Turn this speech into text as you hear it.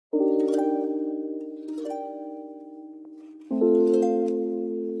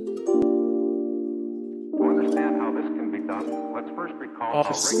let's first recall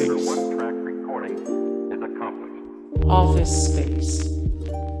Office how regular space. one-track recording is accomplished. Office space.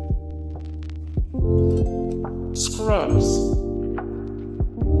 Scrubs.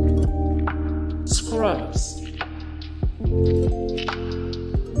 Scrubs.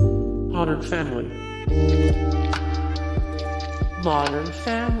 Modern Family. Modern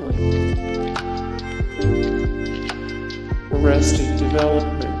Family. Arrested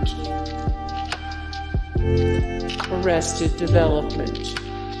Development. Arrested Development.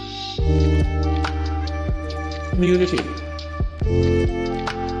 Community.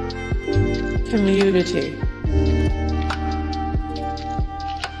 Community.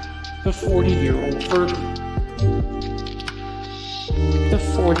 The 40-year-old virgin. The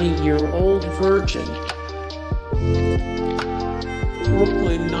 40-year-old virgin.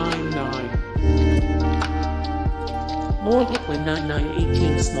 Brooklyn Nine-Nine. More Brooklyn Nine-Nine,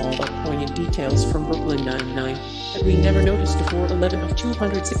 18 small but poignant details from Brooklyn Nine-Nine that we never noticed before. 11 of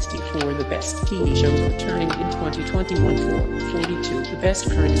 264 the best TV shows returning in 2021 for 42 the best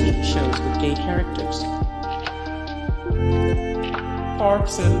current TV shows with gay characters.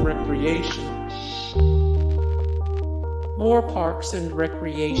 Parks and Recreation. More Parks and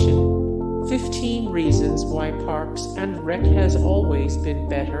Recreation. 15 reasons why Parks and Rec has always been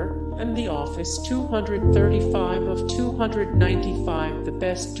better, and The Office. 235 of 295 the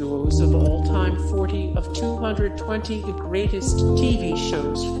best duos of all time. 40 of 220 the greatest TV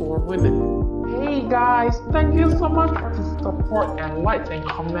shows for women. Hey guys, thank you so much for the support and likes and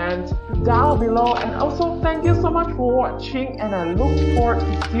comments down below, and also thank you so much for watching, and I look forward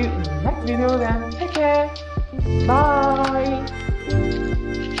to see you in the next video. Then take care, bye.